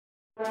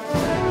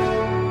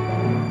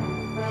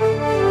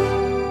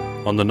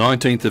On the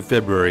 19th of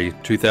February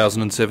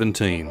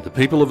 2017, the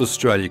people of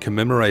Australia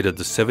commemorated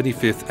the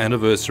 75th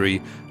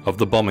anniversary of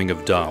the bombing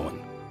of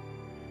Darwin.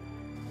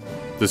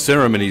 The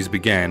ceremonies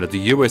began at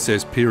the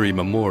USS Peary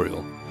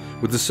Memorial,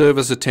 with the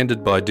service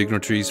attended by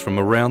dignitaries from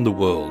around the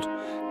world,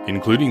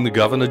 including the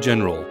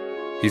Governor-General,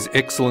 His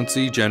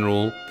Excellency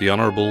General the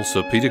Honourable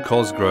Sir Peter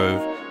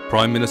Cosgrove,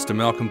 Prime Minister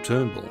Malcolm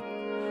Turnbull,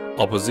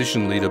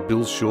 Opposition Leader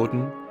Bill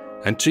Shorten,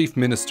 and Chief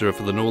Minister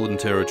for the Northern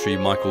Territory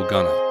Michael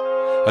Gunner,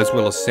 as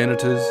well as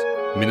Senators,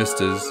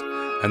 Ministers,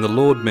 and the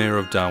Lord Mayor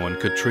of Darwin,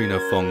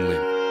 Katrina Fong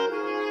Lim.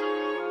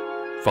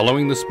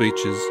 Following the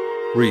speeches,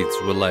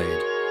 wreaths were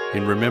laid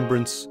in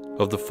remembrance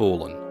of the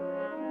fallen.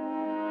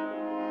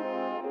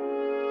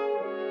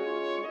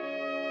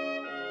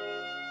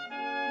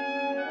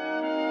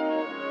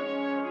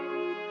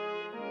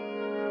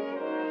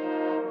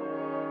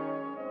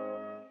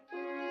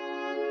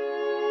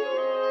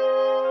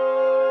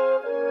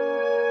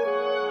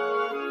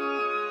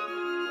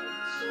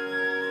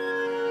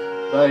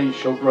 They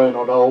shall grow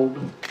not old,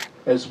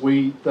 as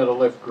we that are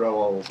left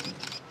grow old.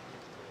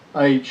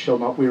 Age shall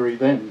not weary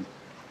them,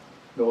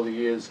 nor the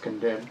years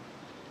condemn.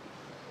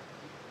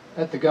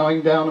 At the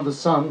going down of the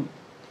sun,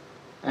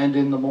 and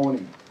in the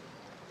morning,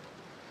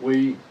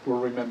 we will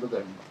remember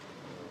them.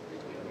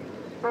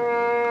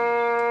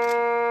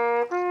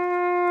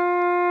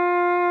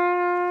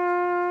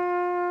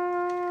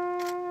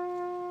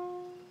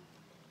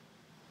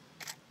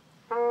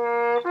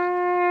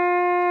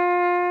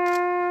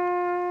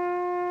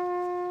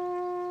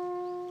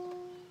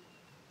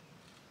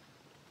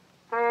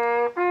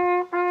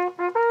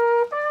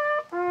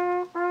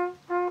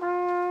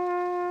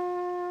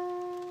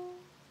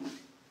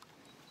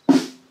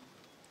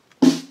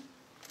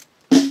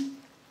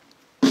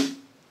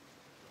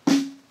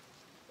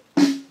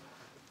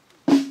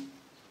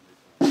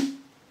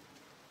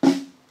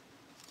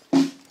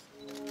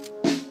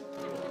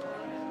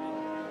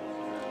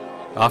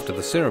 After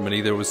the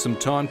ceremony, there was some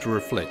time to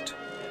reflect.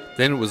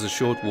 Then it was a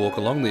short walk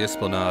along the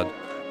esplanade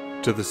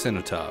to the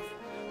cenotaph,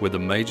 where the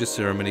major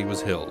ceremony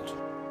was held.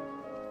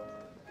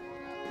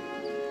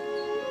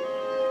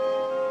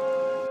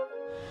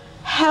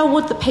 How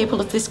would the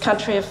people of this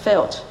country have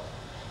felt?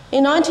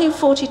 In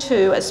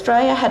 1942,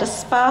 Australia had a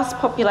sparse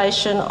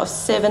population of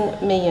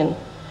 7 million.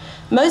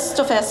 Most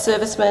of our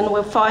servicemen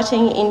were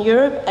fighting in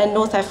Europe and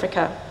North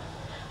Africa.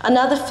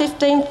 Another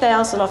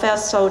 15,000 of our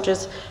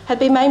soldiers had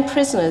been made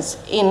prisoners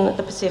in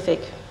the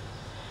Pacific.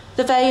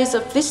 The values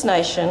of this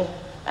nation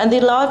and the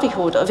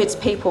livelihood of its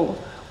people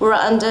were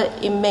under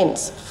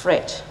immense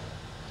threat.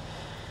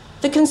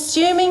 The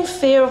consuming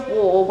fear of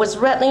war was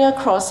rattling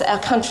across our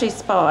country's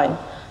spine,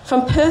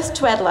 from Perth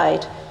to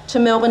Adelaide, to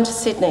Melbourne to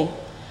Sydney.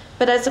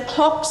 But as the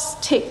clocks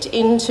ticked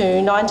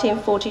into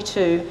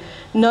 1942,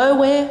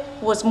 nowhere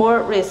was more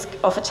at risk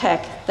of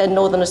attack than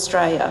Northern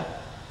Australia.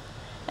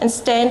 And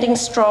standing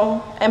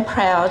strong and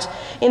proud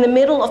in the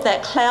middle of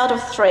that cloud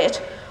of threat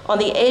on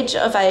the edge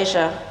of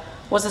Asia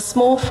was a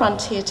small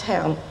frontier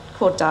town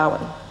called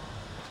Darwin.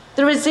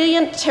 The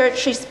resilient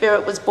territory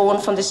spirit was born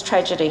from this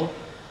tragedy.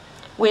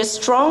 We are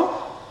strong,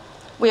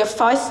 we are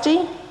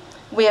feisty,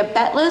 we are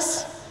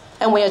battlers,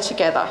 and we are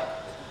together.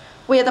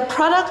 We are the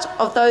product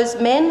of those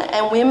men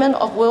and women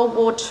of World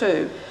War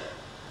II,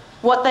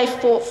 what they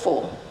fought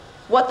for,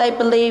 what they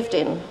believed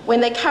in,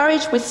 when their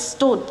courage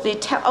withstood the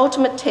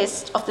ultimate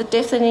test of the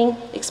deafening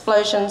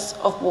explosions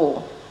of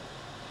war.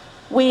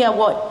 We are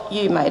what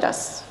you made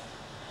us.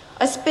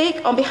 I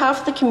speak on behalf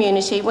of the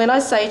community when I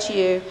say to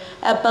you,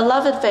 our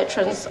beloved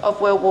veterans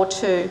of World War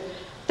II,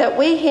 that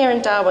we here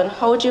in Darwin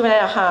hold you in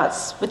our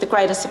hearts with the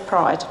greatest of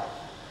pride.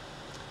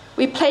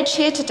 We pledge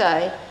here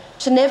today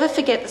to never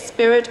forget the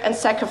spirit and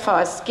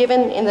sacrifice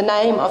given in the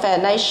name of our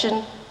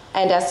nation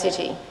and our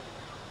city.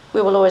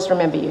 We will always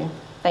remember you.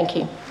 Thank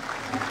you.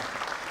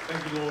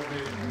 Thank you, Lord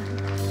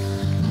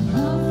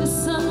Mayor. Of the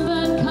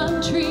sunburned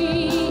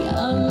country,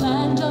 a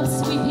land of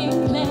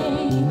sweeping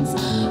plains,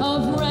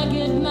 of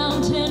rugged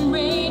mountain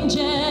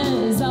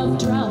ranges, of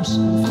drought,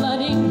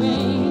 flooding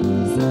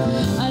rains.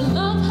 I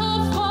love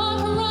her far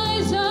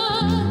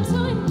horizons,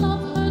 I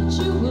love her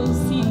jewel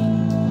sea,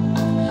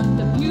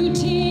 the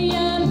beauty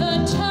and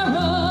the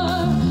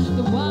terror,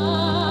 the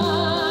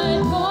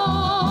wide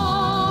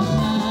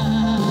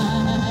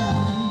land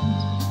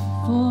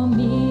for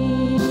me.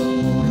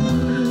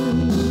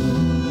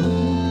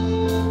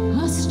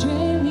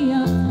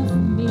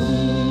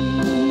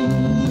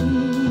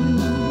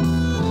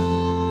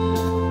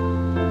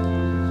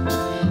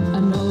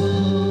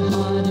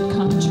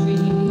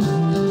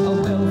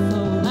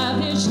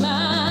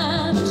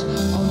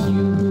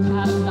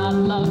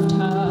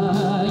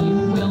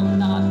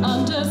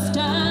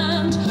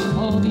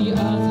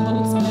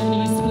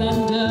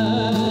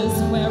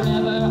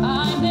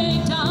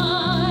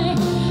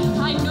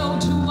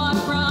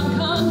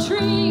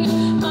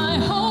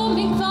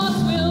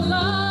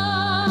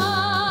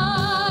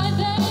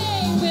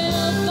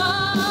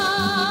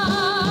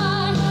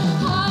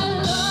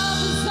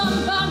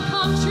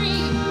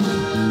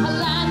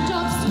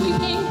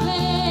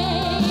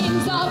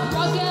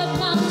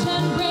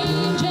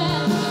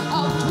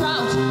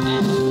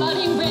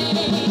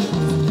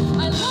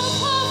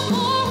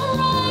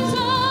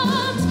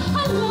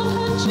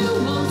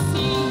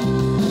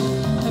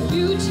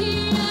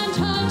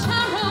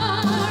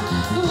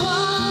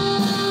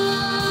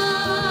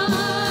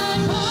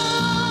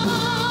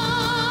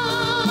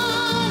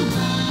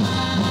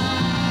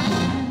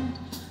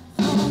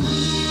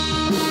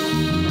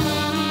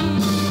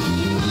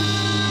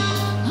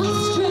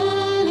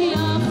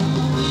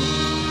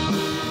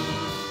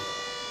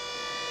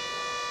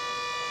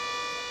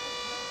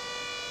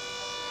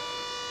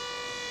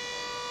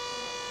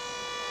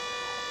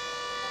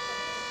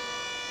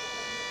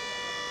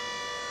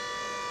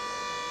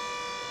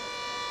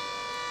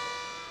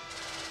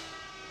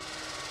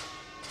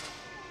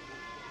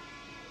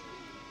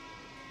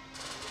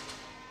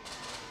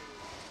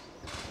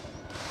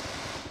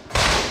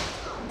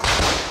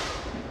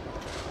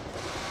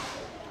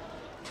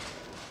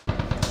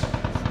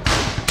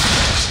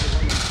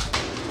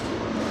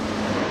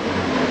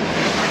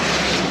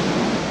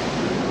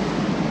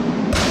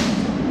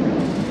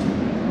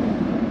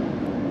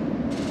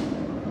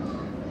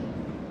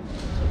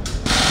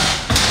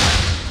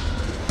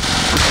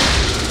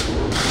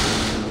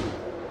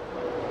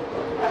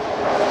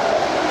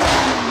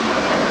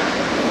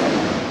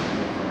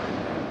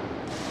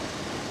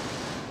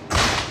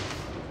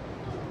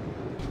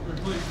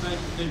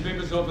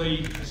 members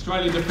of the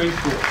Australian Defence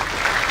Force.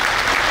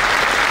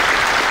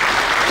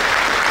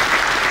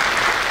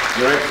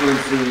 Your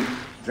Excellency,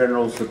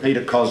 General Sir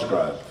Peter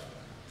Cosgrove,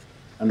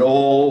 and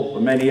all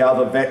the many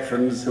other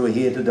veterans who are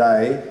here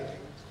today,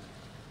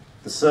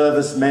 the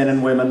servicemen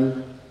and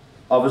women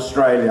of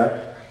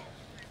Australia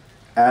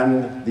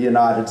and the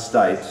United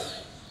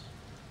States.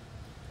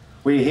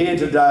 We're here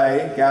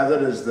today,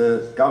 gathered as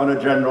the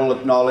Governor-General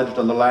acknowledged,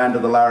 on the land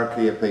of the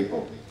Larrakia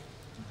people,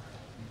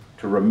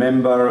 to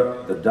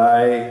remember the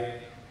day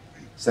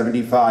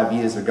 75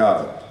 years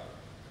ago,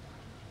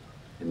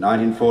 in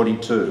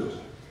 1942,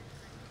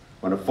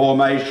 when a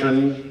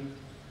formation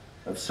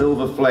of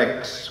silver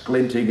flecks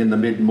glinting in the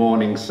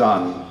mid-morning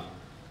sun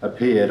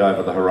appeared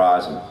over the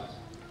horizon.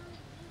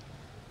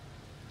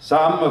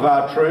 Some of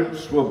our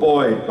troops were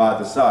buoyed by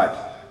the sight,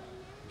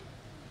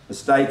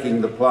 mistaking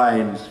the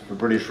planes for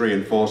British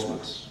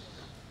reinforcements.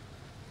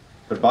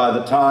 But by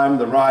the time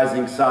the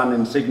rising sun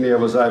insignia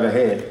was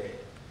overhead,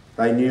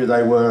 they knew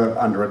they were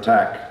under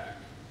attack.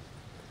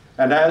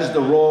 And as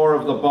the roar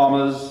of the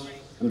bombers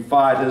and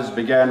fighters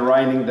began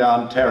raining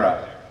down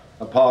terror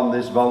upon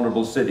this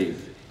vulnerable city,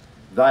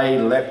 they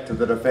leapt to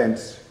the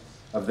defence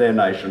of their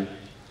nation.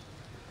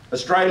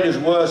 Australia's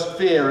worst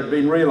fear had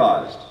been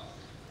realised.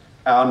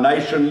 Our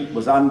nation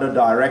was under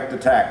direct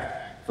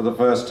attack for the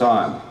first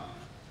time.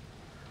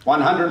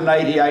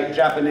 188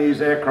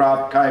 Japanese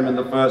aircraft came in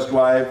the first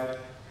wave,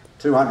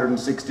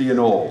 260 in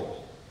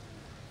all.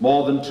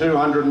 More than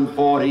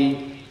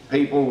 240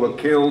 people were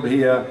killed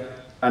here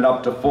and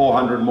up to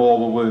 400 more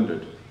were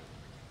wounded.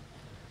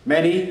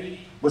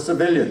 Many were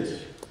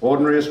civilians,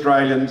 ordinary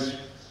Australians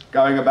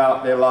going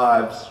about their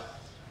lives,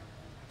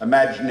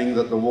 imagining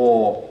that the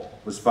war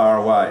was far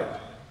away.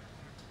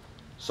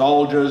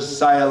 Soldiers,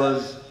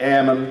 sailors,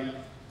 airmen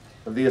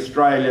of the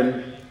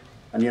Australian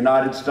and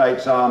United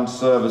States Armed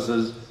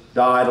Services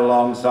died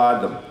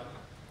alongside them,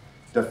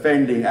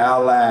 defending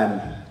our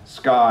land,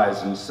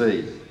 skies and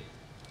sea.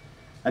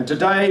 And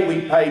today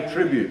we pay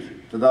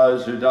tribute to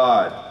those who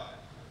died,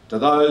 to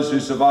those who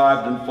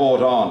survived and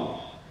fought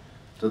on,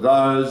 to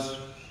those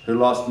who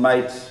lost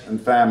mates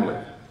and family.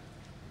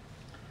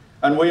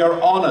 And we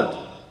are honoured,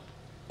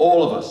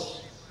 all of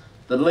us,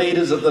 the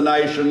leaders of the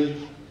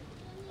nation,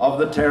 of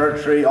the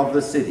territory, of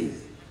the city,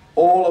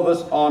 all of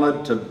us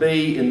honoured to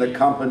be in the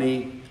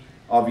company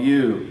of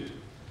you,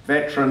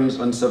 veterans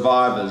and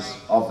survivors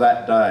of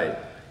that day.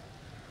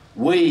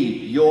 We,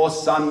 your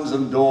sons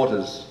and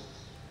daughters,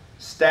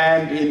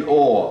 stand in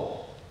awe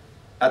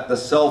at the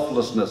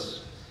selflessness,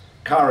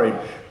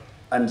 courage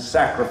and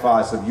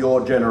sacrifice of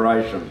your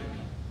generation.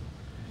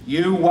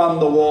 You won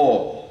the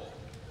war.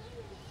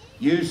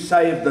 You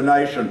saved the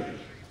nation.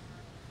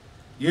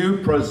 You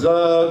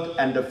preserved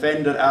and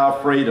defended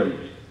our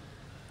freedom.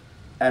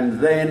 And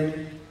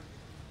then,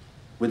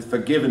 with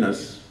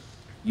forgiveness,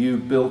 you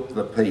built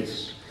the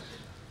peace.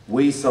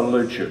 We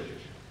salute you.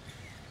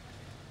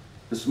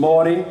 This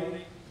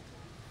morning,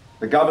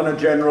 the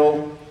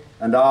Governor-General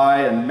and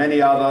I and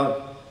many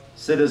other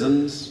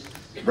citizens,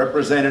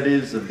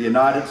 representatives of the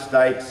United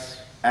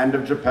States and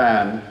of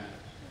Japan,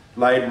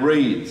 laid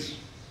wreaths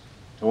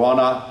to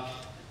honour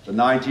the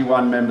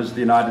 91 members of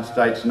the United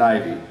States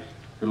Navy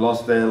who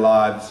lost their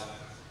lives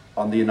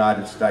on the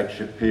United States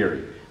ship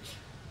Peary.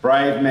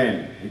 Brave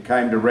men who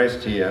came to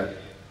rest here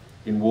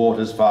in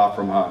waters far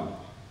from home.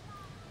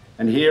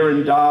 And here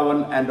in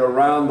Darwin and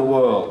around the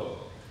world,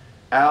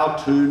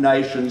 our two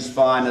nations'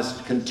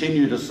 finest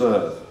continue to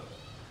serve,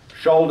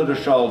 shoulder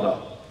to shoulder,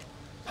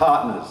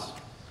 partners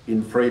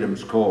in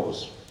freedom's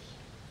cause.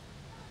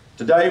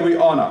 Today we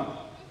honour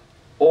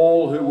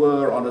all who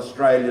were on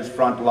Australia's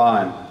front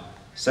line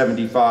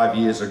 75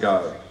 years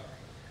ago.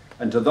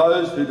 And to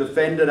those who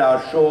defended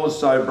our shores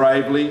so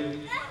bravely,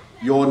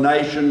 your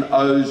nation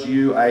owes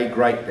you a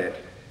great debt.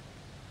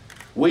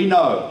 We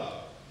know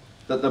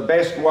that the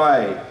best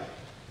way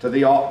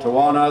to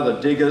honour the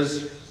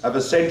diggers of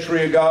a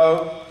century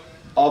ago,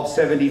 of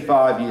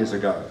 75 years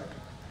ago,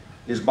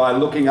 is by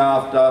looking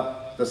after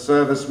the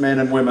servicemen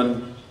and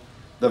women,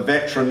 the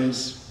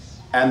veterans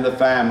and the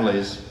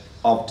families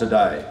of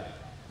today.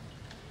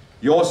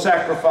 Your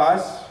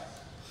sacrifice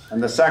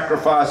and the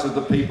sacrifice of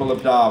the people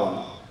of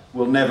Darwin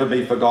will never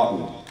be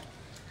forgotten.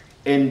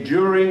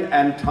 Enduring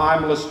and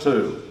timeless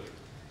too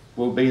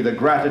will be the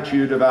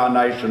gratitude of our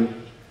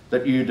nation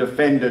that you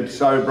defended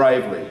so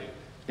bravely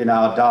in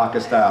our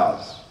darkest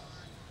hours,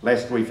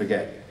 lest we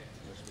forget.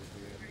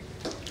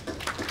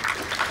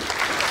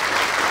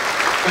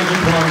 Thank you,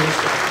 Prime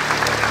Minister.